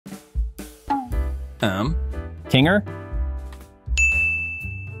Kinger?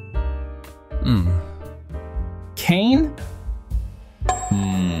 Kane?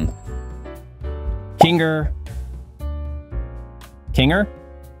 Kinger? Kinger?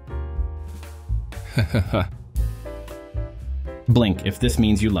 Blink if this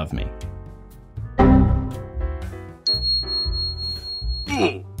means you love me.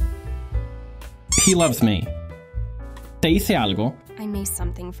 He loves me. ¿Te hice algo? I made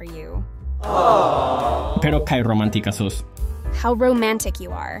something for you. Pero qué romántica sos. How romantic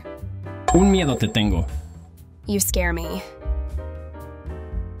you are. Un miedo te tengo. You scare me.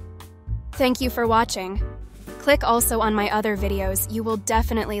 Thank you for watching. Click also on my other videos. You will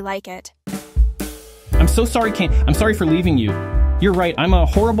definitely like it. I'm so sorry, Kane. I'm sorry for leaving you. You're right. I'm a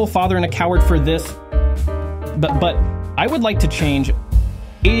horrible father and a coward for this. But I would like to change.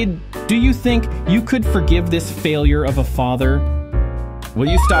 Do you think you could forgive this failure of a father? Will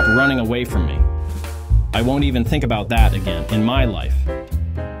you stop running away from me? I won't even think about that again in my life.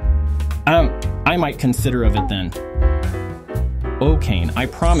 I might consider of it then. Oh, Kane, I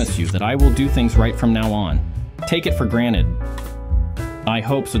promise you that I will do things right from now on. Take it for granted. I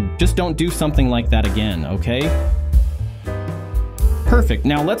hope so. Just don't do something like that again, okay? Perfect.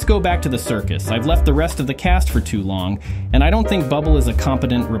 Now let's go back to the circus. I've left the rest of the cast for too long, and I don't think Bubble is a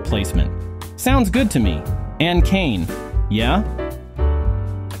competent replacement. Sounds good to me. And Kane, yeah?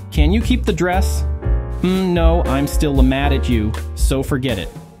 Can you keep the dress? No, I'm still mad at you, so forget it.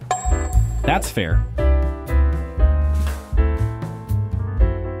 That's fair.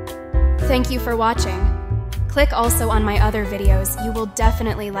 Thank you for watching. Click also on my other videos. You will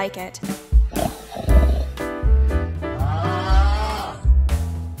definitely like it.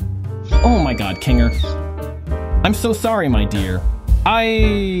 Oh my god, Kinger. I'm so sorry, my dear.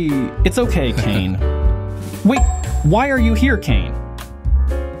 It's okay, Kane. Wait, why are you here, Kane?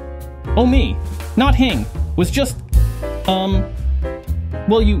 Oh, me. Not Hing. Was just,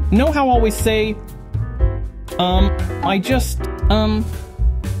 well, you know how I always say, I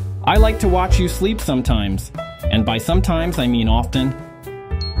like to watch you sleep sometimes. And by sometimes, I mean often.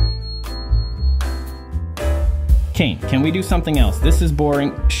 Kane, can we do something else? This is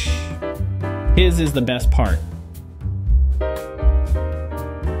boring. Shh. His is the best part.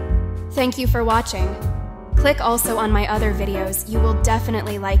 Thank you for watching. Click also on my other videos. You will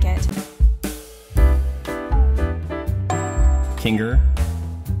definitely like it. Kinger?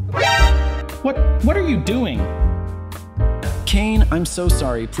 What are you doing? Kane, I'm so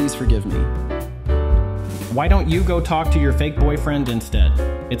sorry. Please forgive me. Why don't you go talk to your fake boyfriend instead?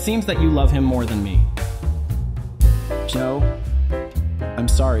 It seems that you love him more than me. Joe, I'm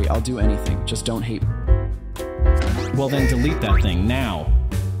sorry. I'll do anything. Just don't hate me. Well then delete that thing now.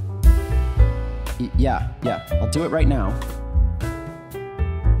 Yeah. I'll do it right now.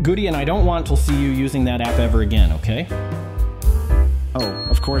 Goody, and I don't want to see you using that app ever again, okay? Oh,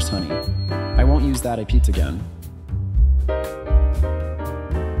 of course, honey. I won't use that IP again.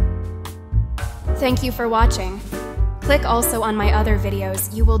 Thank you for watching. Click also on my other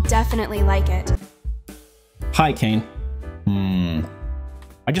videos. You will definitely like it. Hi, Kane.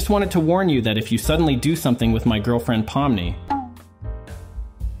 I just wanted to warn you that if you suddenly do something with my girlfriend Pomni,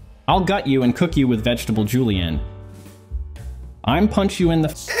 I'll gut you and cook you with vegetable julienne. I'm punch you in the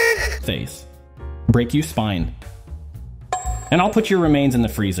face, break you spine, and I'll put your remains in the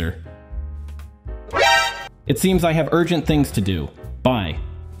freezer. It seems I have urgent things to do. Bye.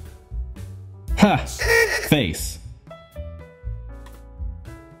 Ha! Face.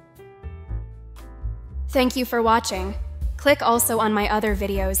 Thank you for watching. Click also on my other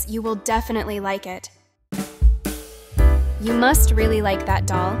videos. You will definitely like it. You must really like that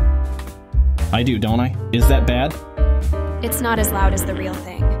doll. I do, don't I? Is that bad? It's not as loud as the real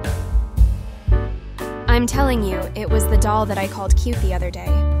thing. I'm telling you, it was the doll that I called cute the other day.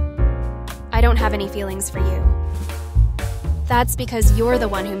 I don't have any feelings for you. That's because you're the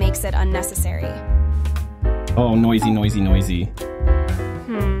one who makes it unnecessary. Oh, noisy, noisy, noisy.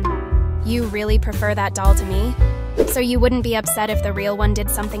 You really prefer that doll to me? So you wouldn't be upset if the real one did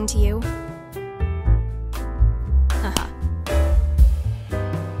something to you? Haha.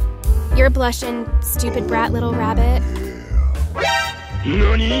 You're blushing, stupid brat little rabbit.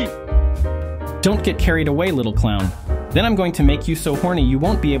 NANI? Don't get carried away, little clown. Then I'm going to make you so horny you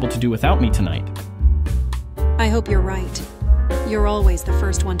won't be able to do without me tonight. I hope you're right. You're always the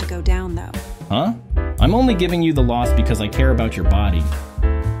first one to go down, though. Huh? I'm only giving you the loss because I care about your body.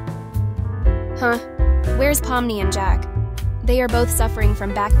 Huh? Where's Pomni and Jack? They are both suffering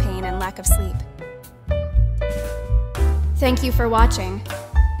from back pain and lack of sleep. Thank you for watching.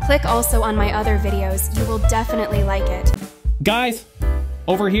 Click also on my other videos. You will definitely like it. Guys,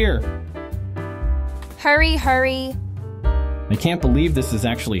 over here. Hurry, hurry. I can't believe this is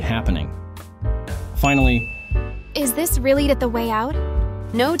actually happening. Finally, Is this really the way out?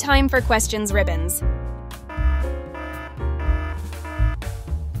 No time for questions, ribbons.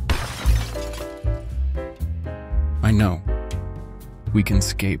 I know. We can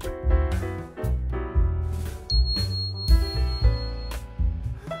escape.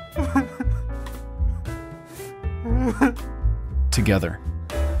 Together.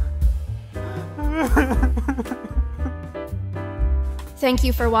 Thank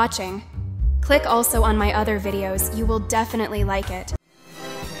you for watching. Click also on my other videos, you will definitely like it.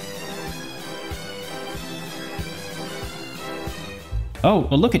 oh,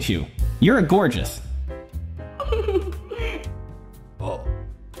 well, look at you. You're a gorgeous.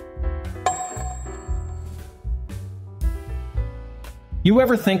 You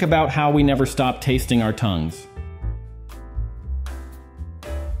ever think about how we never stop tasting our tongues?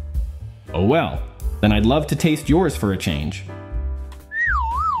 Oh well, then I'd love to taste yours for a change.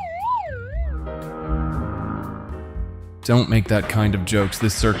 Don't make that kind of jokes.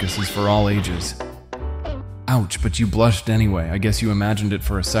 This circus is for all ages. Ouch, but you blushed anyway. I guess you imagined it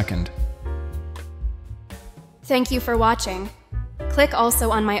for a second. Thank you for watching. Click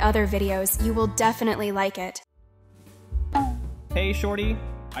also on my other videos, you will definitely like it. Hey, Shorty,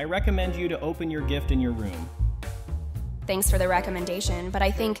 I recommend you to open your gift in your room. Thanks for the recommendation, but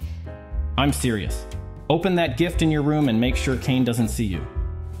I think... I'm serious. Open that gift in your room and make sure Kane doesn't see you.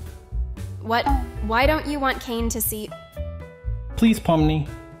 What? Why don't you want Kane to see... Please, Pomni.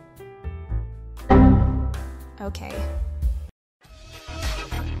 Okay.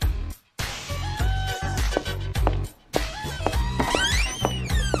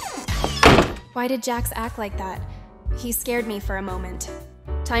 Why did Jax act like that? He scared me for a moment.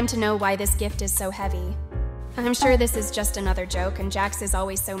 Time to know why this gift is so heavy. I'm sure this is just another joke and Jax is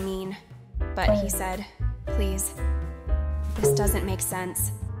always so mean. But he said, please. This doesn't make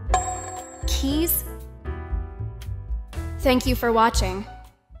sense. Keys? Thank you for watching.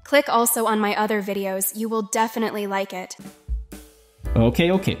 Click also on my other videos, you will definitely like it.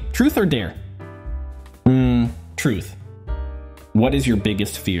 Okay. Truth or dare? Truth. What is your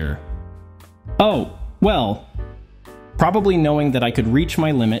biggest fear? Oh, well, probably knowing that I could reach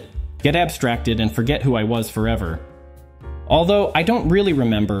my limit, get abstracted, and forget who I was forever. Although I don't really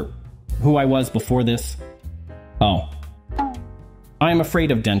remember who I was before this. Oh. I am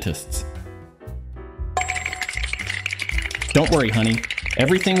afraid of dentists. Don't worry, honey.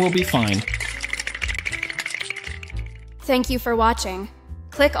 Everything will be fine. Thank you for watching.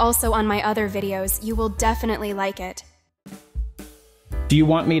 Click also on my other videos, you will definitely like it. Do you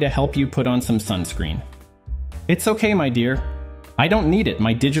want me to help you put on some sunscreen? It's okay, my dear. I don't need it.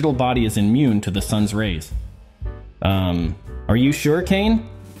 My digital body is immune to the sun's rays. Are you sure, Kane?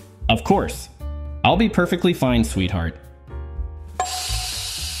 Of course. I'll be perfectly fine, sweetheart.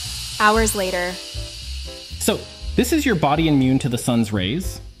 Hours later. So, this is your body immune to the sun's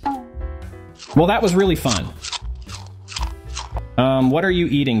rays? Well, that was really fun. What are you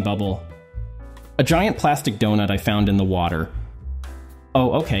eating, Bubble? A giant plastic donut I found in the water.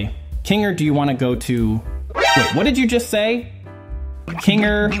 Oh, okay. Kinger, do you want to go to... Wait, what did you just say?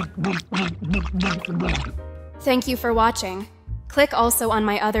 Kinger... Thank you for watching. Click also on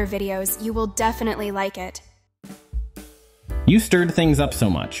my other videos, you will definitely like it. You stirred things up so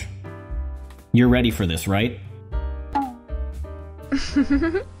much. You're ready for this, right?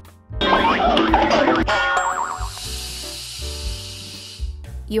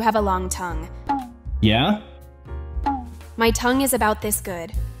 You have a long tongue. Yeah? My tongue is about this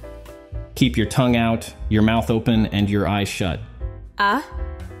good. Keep your tongue out, your mouth open, and your eyes shut.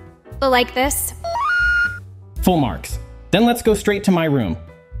 Like this? Full marks. Then let's go straight to my room.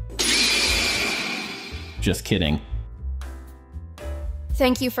 Just kidding.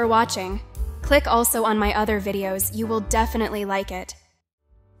 Thank you for watching. Click also on my other videos, you will definitely like it.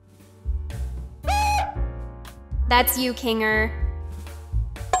 That's you, Kinger.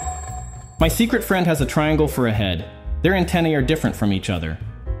 My secret friend has a triangle for a head. Their antennae are different from each other.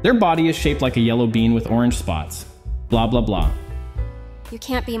 Their body is shaped like a yellow bean with orange spots. Blah, blah, blah. You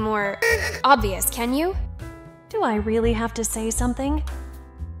can't be more obvious, can you? Do I really have to say something?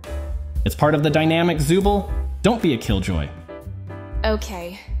 It's part of the dynamic, Zooble. Don't be a killjoy.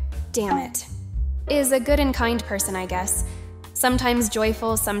 Okay. Damn it. Is a good and kind person, I guess. Sometimes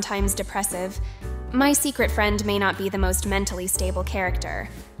joyful, sometimes depressive. My secret friend may not be the most mentally stable character.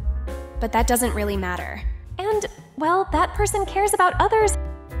 But that doesn't really matter. And, well, that person cares about others.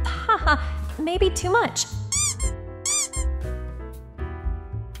 Haha, maybe too much.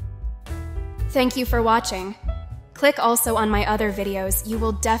 Thank you for watching. Click also on my other videos, you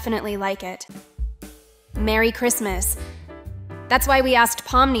will definitely like it. Merry Christmas. That's why we asked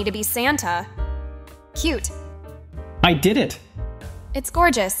Pomni to be Santa. Cute. I did it! It's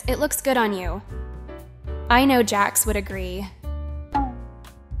gorgeous. It looks good on you. I know Jax would agree.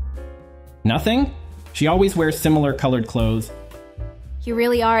 Nothing? She always wears similar colored clothes. You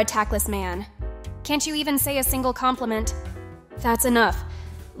really are a tactless man. Can't you even say a single compliment? That's enough.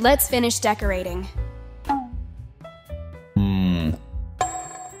 Let's finish decorating.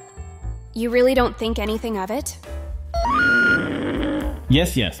 You really don't think anything of it?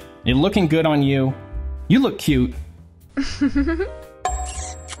 Yes, yes. It's looking good on you. You look cute.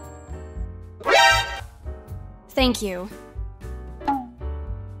 Thank you.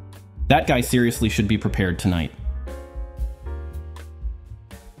 That guy seriously should be prepared tonight.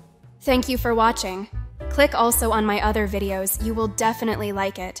 Thank you for watching. Click also on my other videos. You will definitely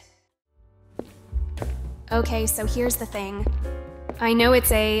like it. Okay, so here's the thing. I know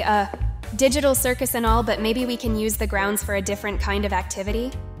it's a digital circus and all, but maybe we can use the grounds for a different kind of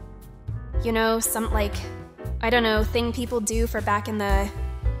activity. You know, some like, I don't know, thing people do for back in the...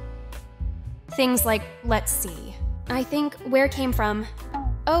 Things like, let's see. I think where came from...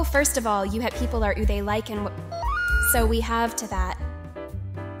 Oh, first of all, you have people are who they like and so we have to that.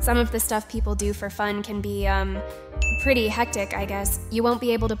 Some of the stuff people do for fun can be, pretty hectic, I guess. You won't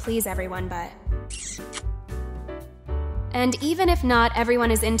be able to please everyone, but... And even if not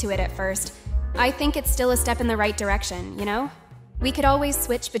everyone is into it at first, I think it's still a step in the right direction, you know? We could always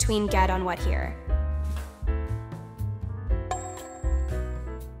switch between get on what here.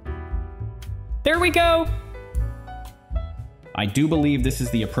 There we go! I do believe this is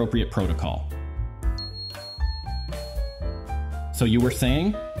the appropriate protocol. So you were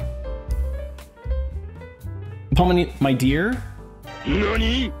saying? Pomni, my dear?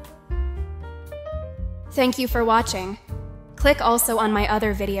 NANI? Thank you for watching. Click also on my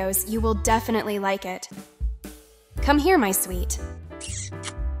other videos. You will definitely like it. Come here, my sweet.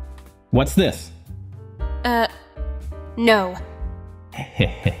 What's this? No.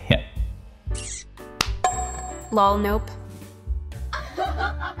 Lol, nope.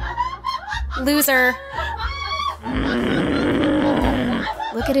 Loser.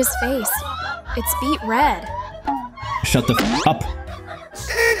 Look at his face. It's beet red. Shut the f up.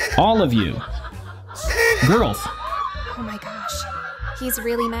 All of you. Girls. Oh my gosh. He's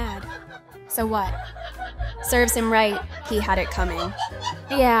really mad. So what? Serves him right. He had it coming.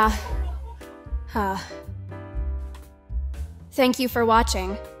 Yeah. Huh. Thank you for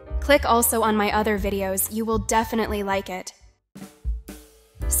watching. Click also on my other videos. You will definitely like it.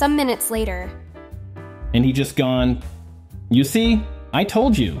 Some minutes later. And he just gone, you see, I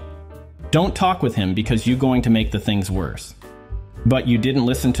told you. Don't talk with him because you're going to make the things worse. But you didn't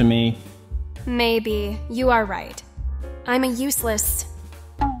listen to me. Maybe. You are right. I'm a useless...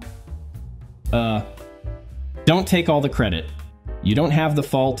 Don't take all the credit. You don't have the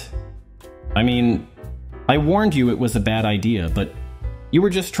fault. I mean, I warned you it was a bad idea, but you were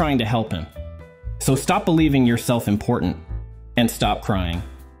just trying to help him. So stop believing yourself important and stop crying.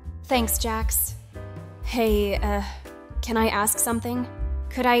 Thanks, Jax. Hey, can I ask something?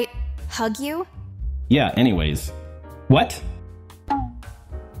 Could I hug you? Yeah, anyways. What?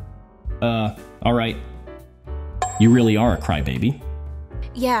 Alright. You really are a crybaby.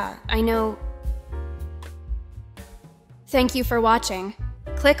 Yeah, I know. Thank you for watching.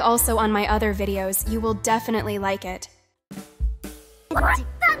 Click also on my other videos. You will definitely like it.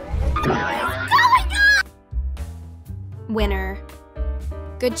 Winner.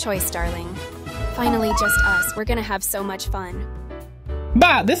 Good choice, darling. Finally, just us. We're gonna have so much fun.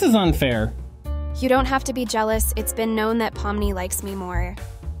 Bah, this is unfair. You don't have to be jealous. It's been known that Pomni likes me more.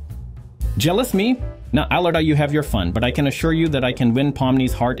 Jealous me? Now, I'll let you have your fun, but I can assure you that I can win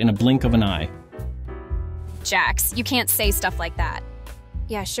Pomni's heart in a blink of an eye. Jax, you can't say stuff like that.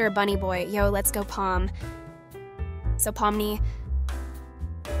 Yeah, sure, bunny boy. Yo, let's go Pom. So, Pomni,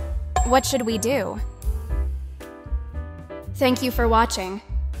 what should we do? Thank you for watching.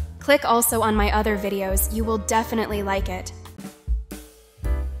 Click also on my other videos. You will definitely like it.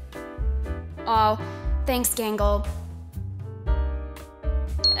 Oh, thanks, Gangle.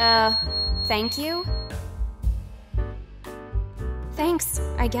 Thank you? Thanks,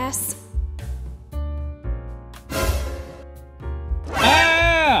 I guess.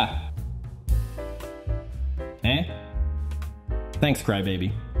 Ah! Eh? Thanks,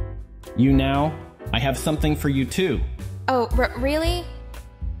 crybaby. You now, I have something for you too. Oh, really?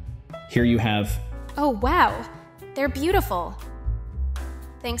 Here you have. Oh, wow. They're beautiful.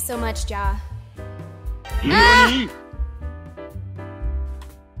 Thanks so much, Ja. NANI?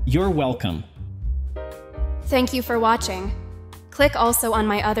 You're welcome. Thank you for watching. Click also on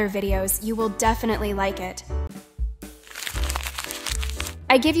my other videos, you will definitely like it.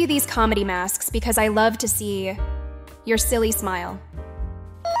 I give you these comedy masks because I love to see your silly smile.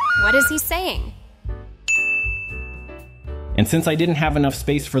 What is he saying? And since I didn't have enough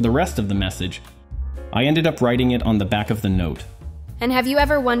space for the rest of the message, I ended up writing it on the back of the note. And have you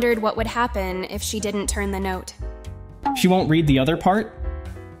ever wondered what would happen if she didn't turn the note? She won't read the other part?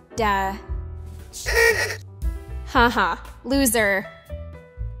 Duh. Haha, loser.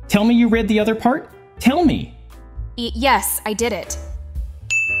 Tell me you read the other part? Tell me! Yes, I did it.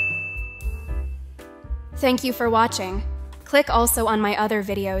 Thank you for watching. Click also on my other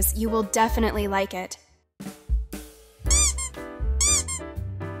videos, you will definitely like it.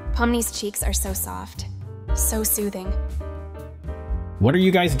 Pomni's cheeks are so soft, so soothing. What are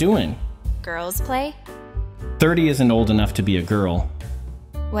you guys doing? Girls play? 30 isn't old enough to be a girl.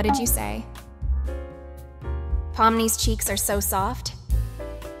 What did you say? Pomni's cheeks are so soft?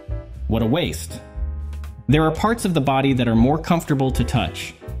 What a waste. There are parts of the body that are more comfortable to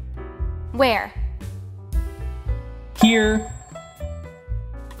touch. Where? Here.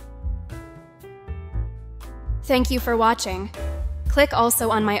 Thank you for watching. Click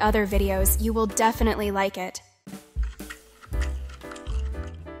also on my other videos, you will definitely like it.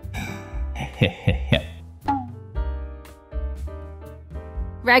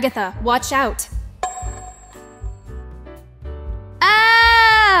 Ragatha, watch out!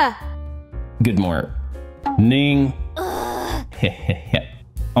 Ah! Good morning.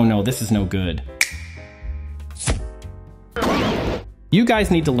 Oh no, this is no good. You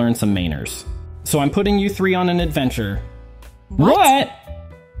guys need to learn some manners. So I'm putting you three on an adventure. What?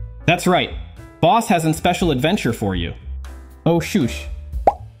 That's right. Boss has a special adventure for you. Oh, shoosh.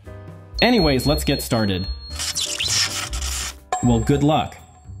 Anyways, let's get started. Well, good luck.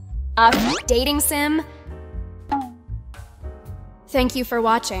 Dating sim? Thank you for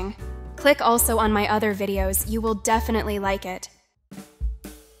watching. Click also on my other videos, you will definitely like it.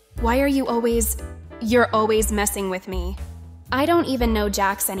 Why are you always... You're always messing with me. I don't even know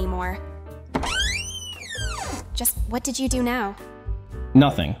Jax anymore. Just what did you do now?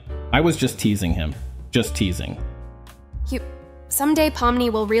 Nothing. I was just teasing him. Just teasing. Someday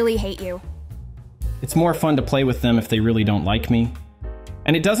Pomni will really hate you. It's more fun to play with them if they really don't like me.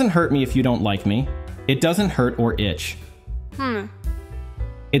 And it doesn't hurt me if you don't like me. It doesn't hurt or itch.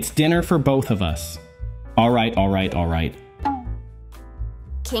 It's dinner for both of us. Alright, alright, alright.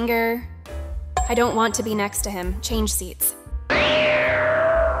 Kinger, I don't want to be next to him. Change seats.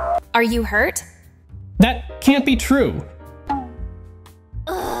 Are you hurt? That can't be true.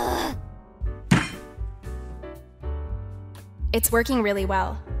 It's working really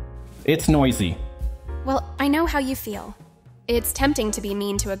well. It's noisy. Well, I know how you feel. It's tempting to be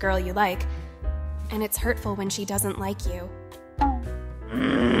mean to a girl you like, and it's hurtful when she doesn't like you.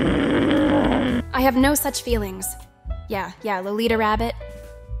 I have no such feelings. Yeah, Lolita Rabbit.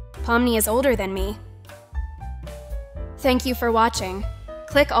 Pomni is older than me. Thank you for watching.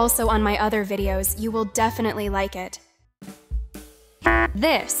 Click also on my other videos, you will definitely like it.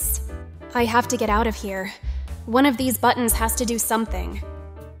 This. I have to get out of here. One of these buttons has to do something.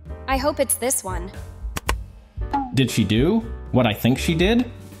 I hope it's this one. Did she do what I think she did?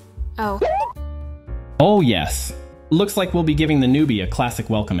 Oh. Oh yes. Looks like we'll be giving the newbie a classic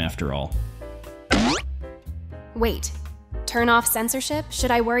welcome after all. Wait. Turn off censorship?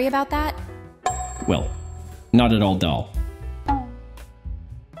 Should I worry about that? Well, not at all dull.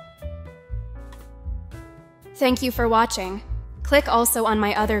 Thank you for watching. Click also on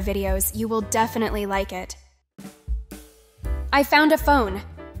my other videos, you will definitely like it. I found a phone.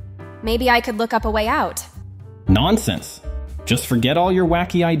 Maybe I could look up a way out. Nonsense. Just forget all your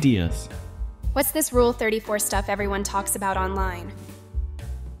wacky ideas. What's this Rule 34 stuff everyone talks about online?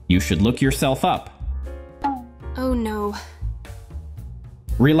 You should look yourself up. Oh no.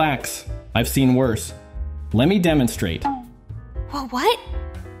 Relax. I've seen worse. Let me demonstrate. Whoa, what?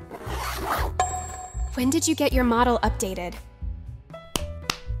 When did you get your model updated?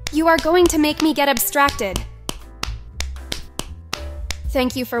 You are going to make me get abstracted.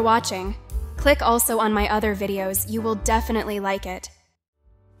 Thank you for watching. Click also on my other videos, you will definitely like it.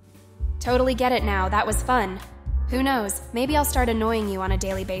 Totally get it now, that was fun. Who knows, maybe I'll start annoying you on a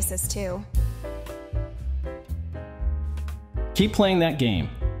daily basis too. Keep playing that game.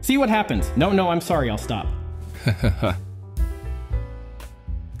 See what happens. No, I'm sorry, I'll stop.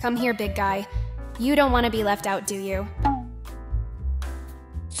 Come here, big guy. You don't want to be left out, do you?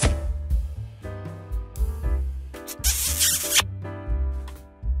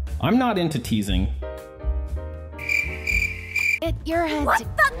 I'm not into teasing. Your head.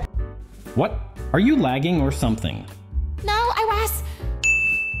 What? Are you lagging or something? No, Bye, Wes!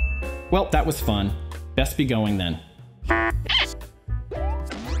 Well, that was fun. Best be going then.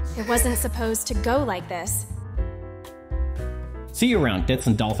 It wasn't supposed to go like this. See you around, Ditz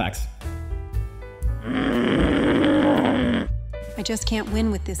and Dolphax. I just can't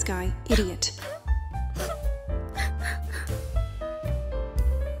win with this guy. Idiot.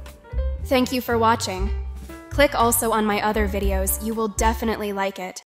 Thank you for watching. Click also on my other videos, you will definitely like it.